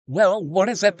Well, what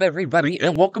is up everybody,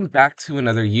 and welcome back to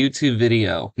another YouTube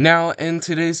video. Now, in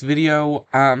today's video,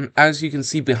 as you can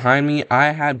see behind me, I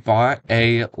had bought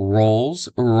a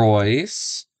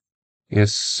Rolls-Royce.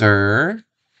 Yes, sir.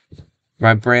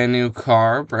 My brand new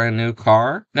car.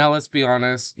 Now, let's be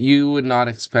honest, you would not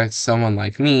expect someone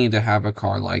like me to have a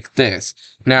car like this.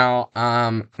 Now,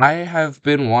 I have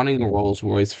been wanting a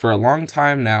Rolls-Royce for a long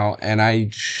time now, and I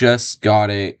just got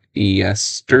it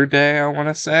yesterday, I want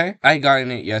to say. I got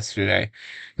it yesterday.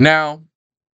 Now,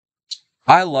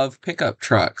 I love pickup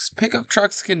trucks. Pickup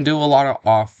trucks can do a lot of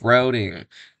off-roading.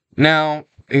 Now,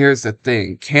 here's the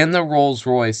thing. Can the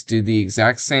Rolls-Royce do the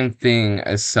exact same thing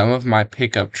as some of my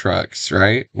pickup trucks,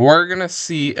 right? We're gonna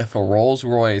see if a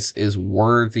Rolls-Royce is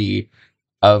worthy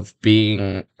of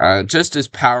being just as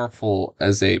powerful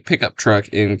as a pickup truck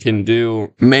and can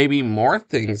do maybe more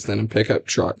things than a pickup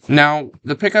truck. Now,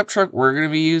 the pickup truck we're going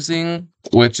to be using,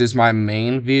 which is my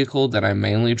main vehicle that I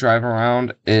mainly drive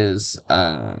around, is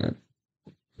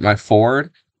my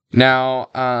Ford. Now,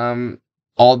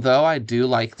 although I do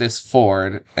like this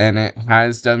Ford, and it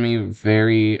has done me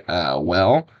very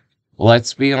well,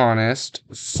 let's be honest,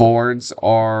 Fords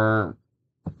are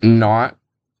not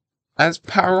as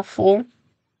powerful.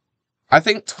 I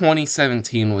think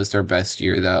 2017 was their best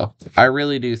year, though. I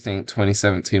really do think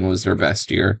 2017 was their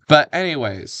best year. But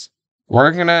anyways,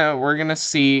 we're gonna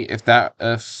see if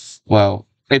well,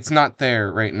 it's not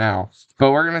there right now,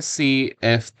 but we're gonna see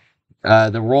if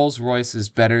the Rolls-Royce is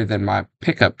better than my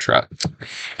pickup truck,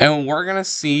 and we're gonna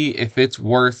see if it's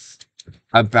worth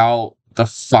about the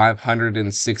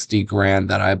 560 grand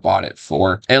that I bought it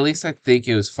for. At least I think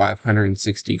it was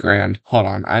 560 grand. Hold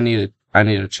on, I need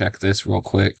to check this real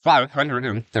quick.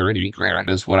 530 grand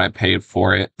is what I paid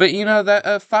for it. But you know, that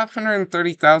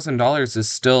 $530,000 is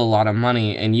still a lot of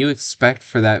money, and you expect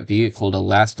for that vehicle to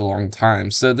last a long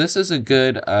time. So this is a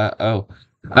good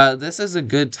this is a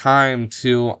good time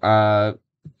to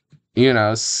you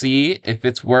know, see if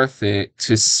it's worth it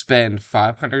to spend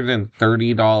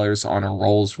 $530 on a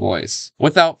Rolls-Royce.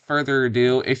 Without further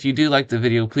ado, if you do like the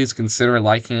video, please consider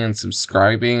liking and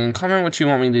subscribing, and comment what you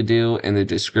want me to do in the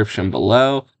description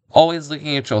below. Always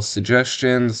looking at your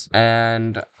suggestions,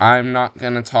 and I'm not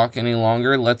gonna talk any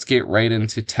longer. Let's get right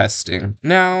into testing.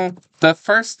 Now, the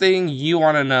first thing you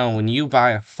want to know when you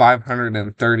buy a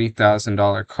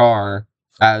 $530,000 car,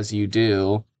 as you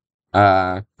do,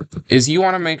 is you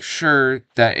want to make sure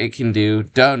that it can do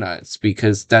donuts,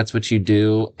 because that's what you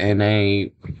do in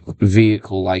a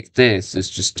vehicle like this, is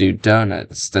just do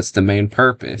donuts. That's the main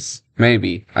purpose.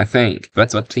 Maybe. I think.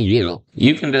 That's up to you.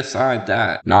 You can decide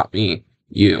that. Not me.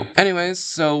 You. Anyways,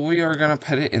 so we are going to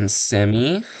put it in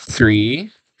semi 3,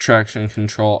 traction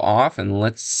control off, and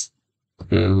let's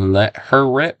let her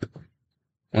rip.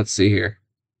 Let's see here.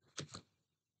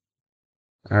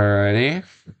 Alrighty.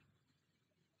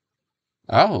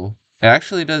 Oh, it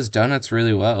actually does donuts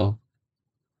really well.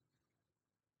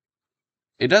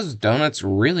 It does donuts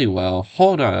really well.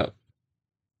 Hold up.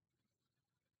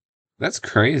 That's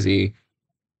crazy.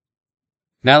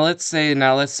 Now let's say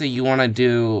you want to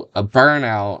do a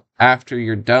burnout after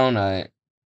your donut,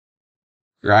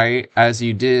 right? As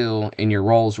you do in your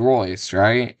Rolls-Royce,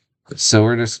 right? So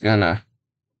we're just gonna...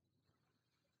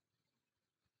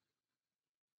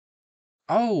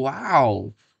 Oh,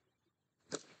 wow.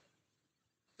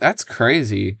 That's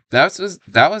crazy.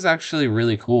 That was actually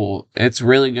really cool. It's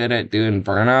really good at doing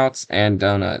burnouts and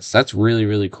donuts. That's really,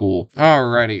 really cool.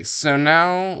 Alrighty, so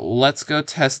now let's go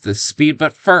test the speed.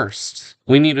 But first,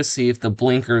 we need to see if the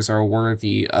blinkers are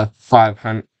worthy of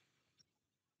 500.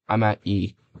 I'm at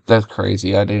E. That's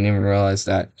crazy. I didn't even realize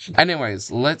that. Anyways,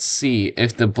 let's see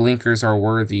if the blinkers are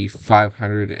worthy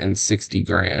 560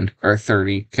 grand or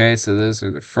 30. Okay, so those are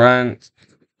the front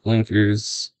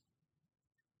blinkers.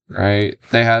 Right,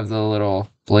 they have the little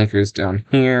blinkers down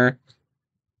here.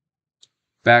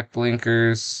 Back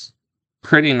blinkers,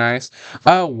 pretty nice.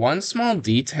 One small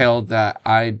detail that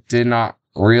I did not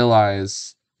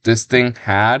realize this thing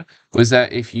had was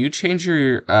that if you change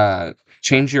your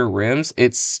rims,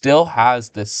 it still has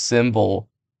the symbol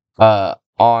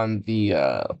on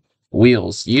the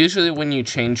wheels. Usually when you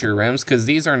change your rims, because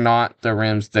these are not the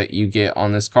rims that you get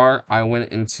on this car. I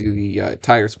went into the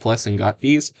Tires Plus and got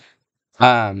these.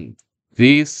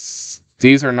 These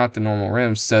are not the normal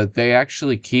rims, so they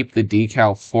actually keep the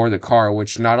decal for the car,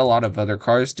 which not a lot of other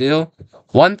cars do.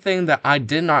 One thing that I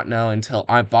did not know until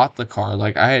I bought the car,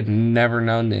 like I had never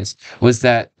known this, was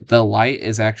that the light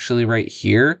is actually right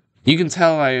here. You can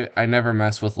tell I never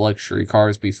messed with luxury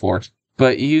cars before,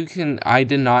 but I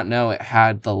did not know it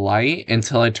had the light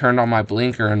until I turned on my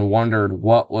blinker and wondered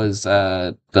what was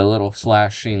the little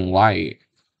flashing light.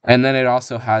 And then it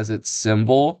also has its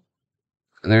symbol.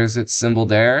 There's its symbol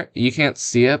there. You can't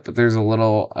see it, but there's a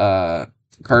little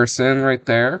person right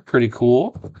there. Pretty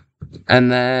cool.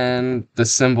 And then the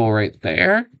symbol right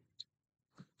there.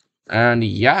 And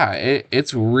yeah,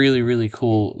 it's really, really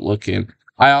cool looking.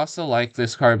 I also like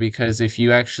this car because if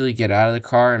you actually get out of the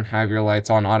car and have your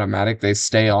lights on automatic, they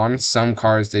stay on. Some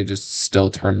cars, they just still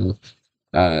turn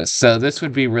off. So this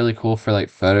would be really cool for like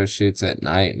photo shoots at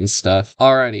night and stuff.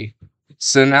 Alrighty.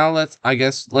 So now let's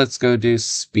go do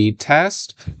speed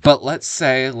test. But let's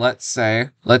say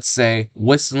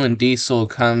Whistling Diesel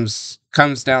comes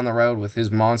down the road with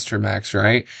his Monster Max,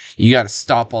 right? You gotta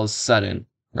stop all of a sudden,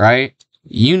 right?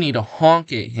 You need to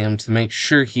honk at him to make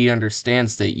sure he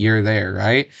understands that you're there,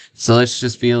 right? So let's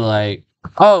just be like,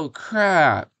 oh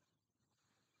crap.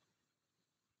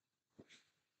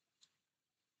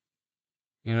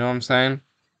 You know what I'm saying?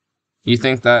 You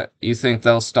think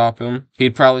they'll stop him?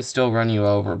 He'd probably still run you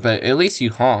over, but at least you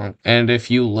honk. And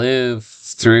if you live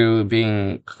through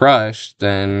being crushed,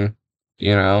 then,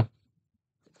 you know,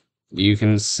 you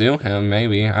can sue him,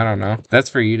 maybe. I don't know. That's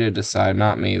for you to decide,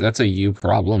 not me. That's a you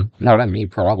problem, not a me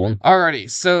problem. Alrighty,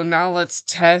 so now let's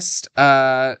test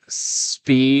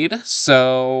speed.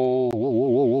 So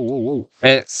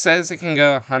it says it can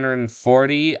go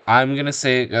 140. I'm gonna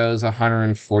say it goes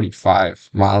 145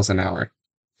 miles an hour.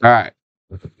 Alright.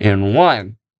 In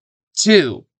 1,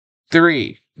 2,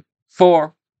 3,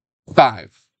 4,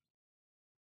 5.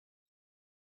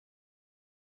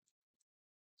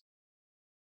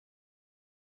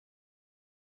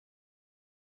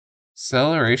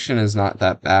 Acceleration is not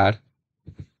that bad.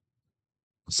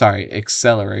 Sorry,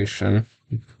 acceleration.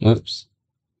 Whoops.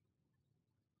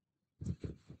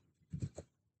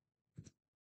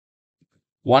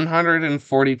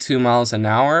 142 miles an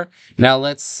hour. Now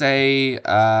let's say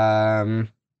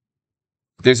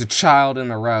there's a child in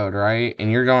the road, right?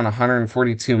 And you're going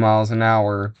 142 miles an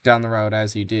hour down the road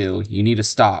as you do. You need to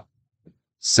stop.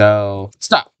 So,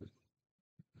 stop.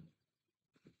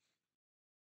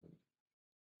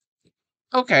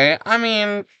 Okay, I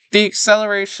mean, the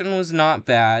acceleration was not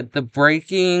bad. The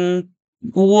braking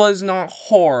was not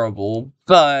horrible,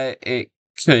 but it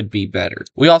could be better.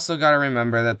 We also got to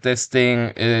remember that this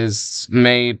thing is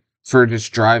made for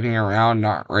just driving around,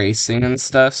 not racing and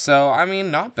stuff. So, I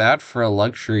mean, not bad for a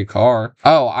luxury car.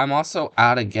 Oh, I'm also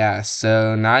out of gas.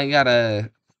 So now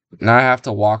now I have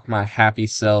to walk my happy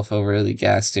self over to the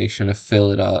gas station to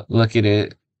fill it up. Look at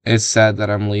it. It's sad that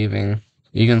I'm leaving.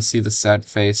 You can see the sad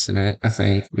face in it, I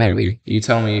think. Maybe. You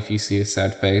tell me if you see a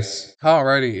sad face.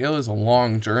 Alrighty, it was a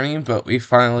long journey, but we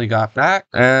finally got back.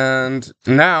 And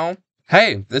now,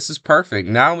 hey, this is perfect.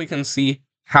 Now we can see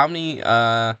how many,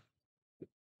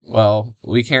 well,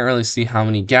 we can't really see how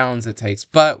many gallons it takes,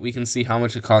 but we can see how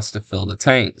much it costs to fill the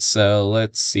tank. So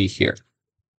let's see here.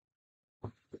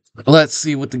 Let's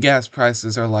see what the gas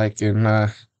prices are like in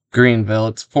Greenville.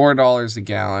 It's $4 a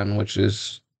gallon, which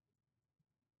is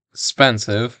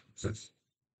expensive. It's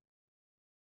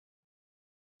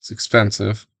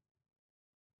expensive.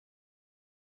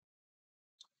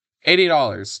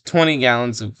 $80. 20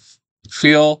 gallons of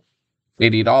fuel.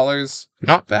 $80.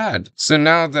 Not bad. So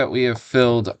now that we have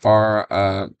filled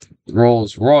our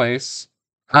Rolls Royce,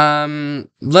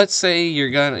 let's say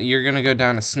you're gonna go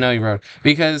down a snowy road,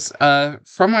 because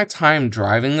from my time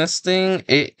driving this thing,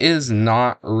 it is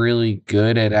not really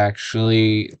good at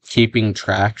actually keeping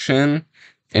traction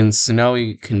in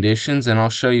snowy conditions, and I'll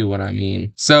show you what I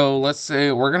mean. So let's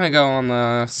say we're gonna go on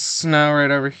the snow right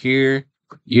over here.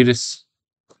 It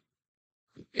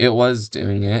was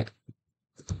doing it.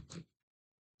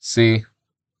 See,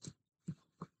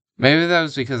 maybe that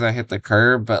was because I hit the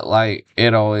curb, but like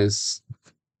it's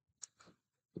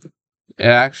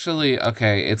actually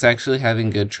having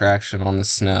good traction on the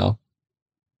snow.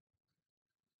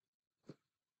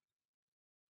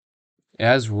 It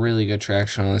has really good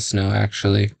traction on the snow,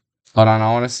 actually. Hold on,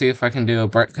 I want to see if I can do a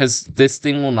burn, because this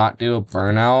thing will not do a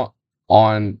burnout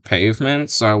on pavement,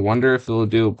 so I wonder if it will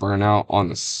do a burnout on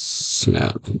the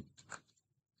snow.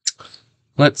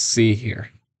 Let's see here.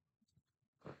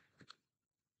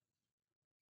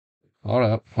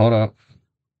 Hold up.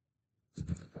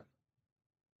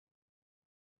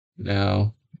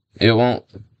 No, it won't.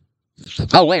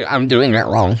 Oh wait, I'm doing it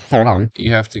wrong. Hold on.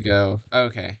 You have to go.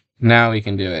 Okay, now we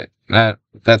can do it.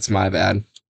 That's my bad.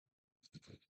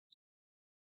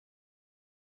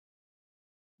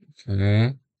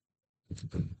 Okay.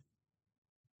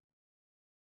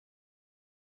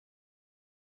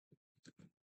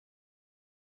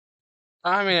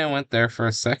 I mean, I went there for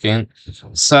a second.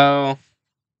 So,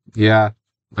 yeah.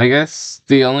 I guess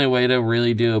the only way to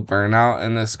really do a burnout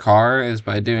in this car is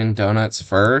by doing donuts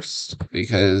first,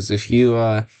 because if you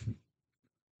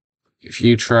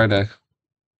try to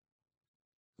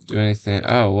do anything,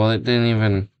 oh, well, it didn't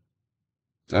even,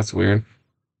 that's weird.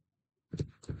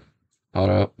 Hold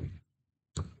up.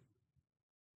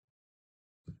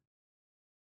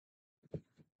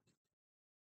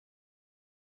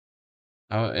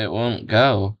 Oh, it won't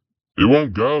go. It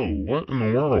won't go. What in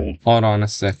the world? Hold on a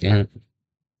second.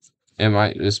 It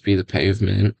might just be the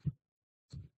pavement.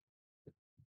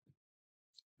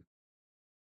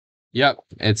 Yep,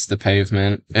 it's the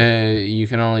pavement. You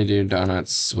can only do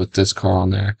donuts with this car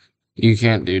on there. You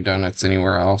can't do donuts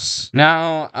anywhere else.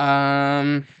 Now,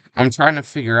 I'm trying to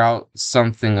figure out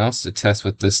something else to test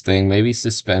with this thing. Maybe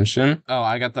suspension? Oh,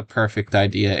 I got the perfect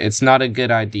idea. It's not a good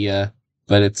idea,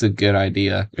 but it's a good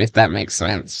idea, if that makes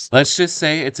sense. Let's just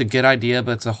say it's a good idea,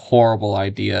 but it's a horrible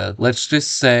idea. Let's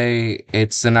just say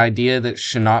it's an idea that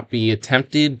should not be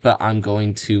attempted, but I'm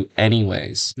going to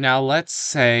anyways. Now, let's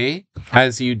say,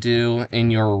 as you do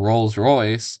in your Rolls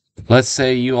Royce, let's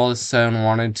say you all of a sudden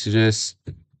wanted to just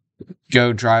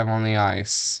go drive on the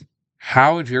ice.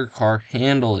 How would your car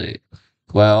handle it?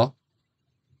 Well,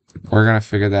 we're gonna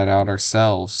figure that out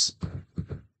ourselves.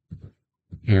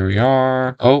 Here we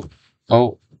are. Oh,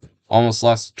 almost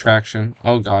lost traction.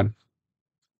 Oh, God.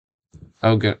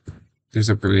 Oh, good. There's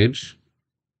a bridge.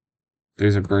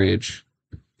 There's a bridge.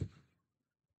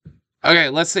 Okay,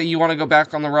 let's say you want to go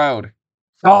back on the road.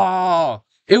 Oh,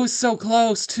 it was so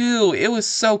close, too. It was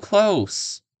so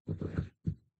close.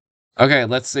 Okay,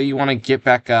 let's say you want to get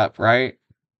back up, right?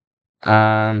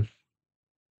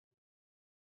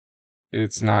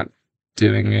 It's not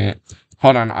doing it.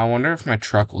 Hold on, I wonder if my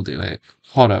truck will do it.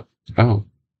 Hold up. Oh.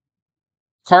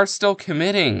 Car's still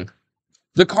committing.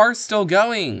 The car's still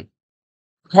going.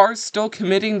 Car's still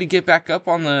committing to get back up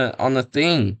on the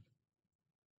thing.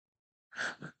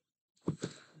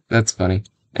 That's funny.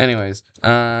 Anyways,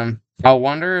 I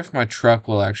wonder if my truck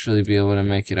will actually be able to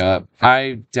make it up.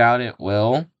 I doubt it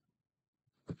will.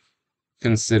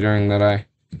 Considering that I...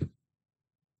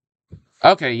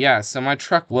 Okay, yeah, so my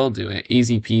truck will do it.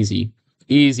 Easy peasy.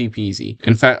 Easy peasy.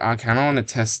 In fact, I kind of want to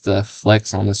test the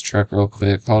flex on this truck real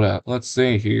quick. Hold up. Let's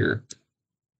see here.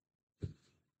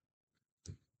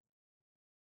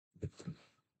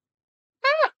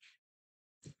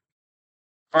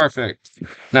 Perfect.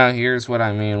 Now, here's what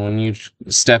I mean. When you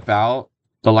step out,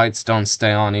 the lights don't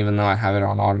stay on, even though I have it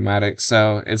on automatic.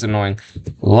 So, it's annoying.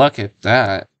 Look at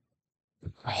that.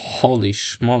 Holy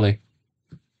schmoly.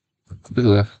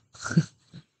 Ugh.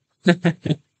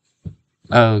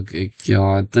 Oh, good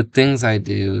God. The things I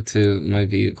do to my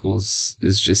vehicles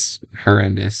is just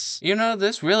horrendous. You know,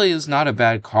 this really is not a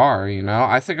bad car, you know?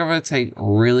 I think I'm going to take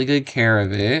really good care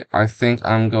of it. I think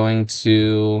I'm going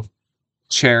to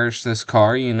cherish this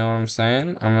car, you know what I'm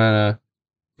saying? I'm going to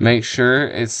make sure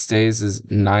it stays as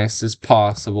nice as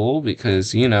possible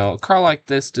because, you know, a car like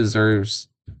this deserves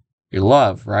your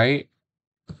love, right?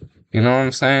 You know what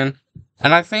I'm saying?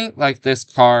 And I think, like, this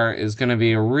car is going to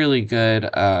be a really good,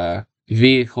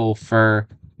 vehicle for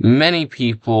many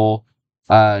people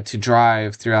to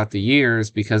drive throughout the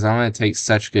years because I'm going to take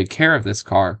such good care of this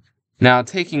car. Now,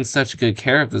 taking such good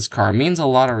care of this car means a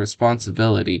lot of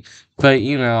responsibility, but,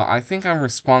 you know, I think I'm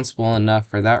responsible enough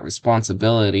for that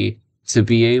responsibility to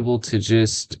be able to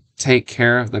just take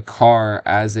care of the car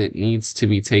as it needs to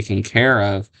be taken care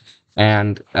of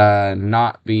and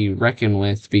not be reckoned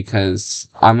with because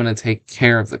I'm going to take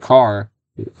care of the car.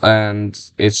 And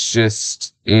it's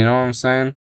just, you know what I'm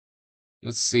saying?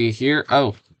 Let's see here.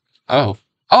 Oh,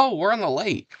 we're on the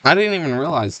lake. I didn't even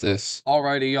realize this.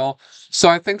 Alrighty, y'all. So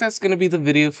I think that's going to be the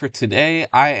video for today.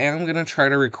 I am going to try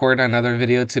to record another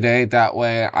video today. That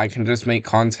way I can just make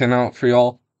content out for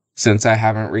y'all since I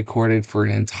haven't recorded for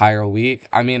an entire week.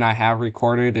 I mean, I have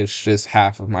recorded. It's just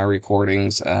half of my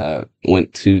recordings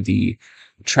went to the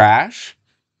trash.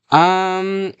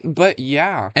 But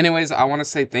yeah. Anyways, I want to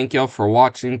say thank y'all for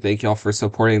watching. Thank y'all for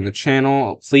supporting the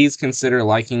channel. Please consider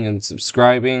liking and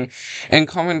subscribing and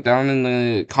comment down in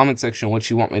the comment section what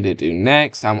you want me to do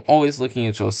next. I'm always looking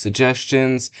at y'all's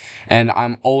suggestions and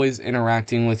I'm always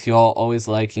interacting with y'all, always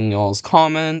liking y'all's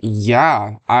comments.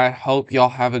 Yeah, I hope y'all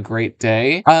have a great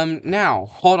day. Now,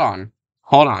 hold on.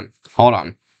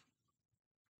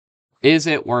 Is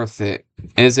it worth it?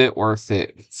 Is it worth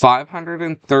it?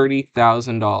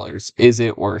 $530,000. Is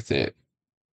it worth it?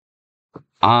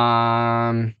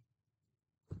 I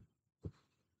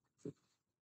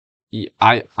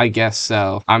guess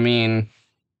so. I mean,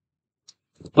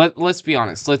 let's be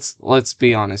honest. Let's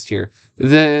be honest here.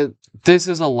 This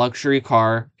is a luxury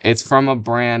car. It's from a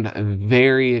brand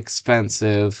very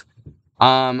expensive.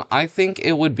 I think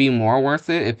it would be more worth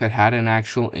it if it had an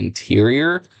actual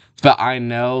interior, but I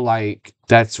know, like,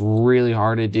 that's really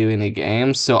hard to do in a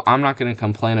game, so I'm not gonna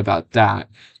complain about that.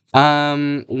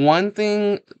 One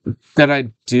thing that I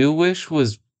do wish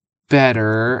was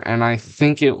better, and I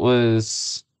think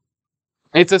it's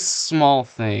a small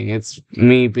thing. It's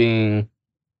me being,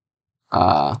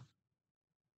 uh,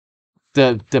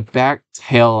 the back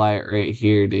tail light right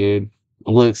here, dude,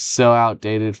 looks so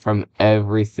outdated from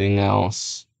everything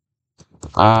else.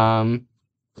 Um,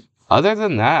 Other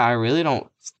than that, I really don't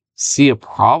see a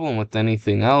problem with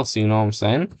anything else, you know what I'm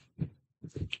saying?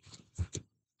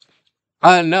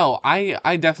 No,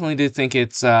 I definitely do think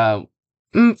it's, for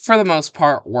the most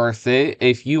part, worth it.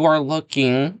 If you are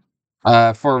looking,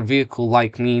 for a vehicle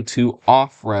like me to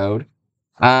off-road,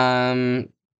 um,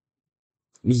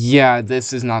 yeah,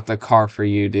 this is not the car for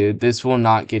you, dude. This will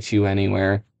not get you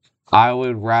anywhere. I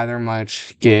would rather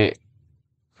much get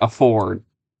a Ford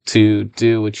to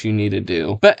do what you need to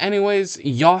do. But anyways,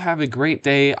 y'all have a great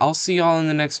day. I'll see y'all in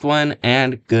the next one,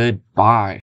 and goodbye.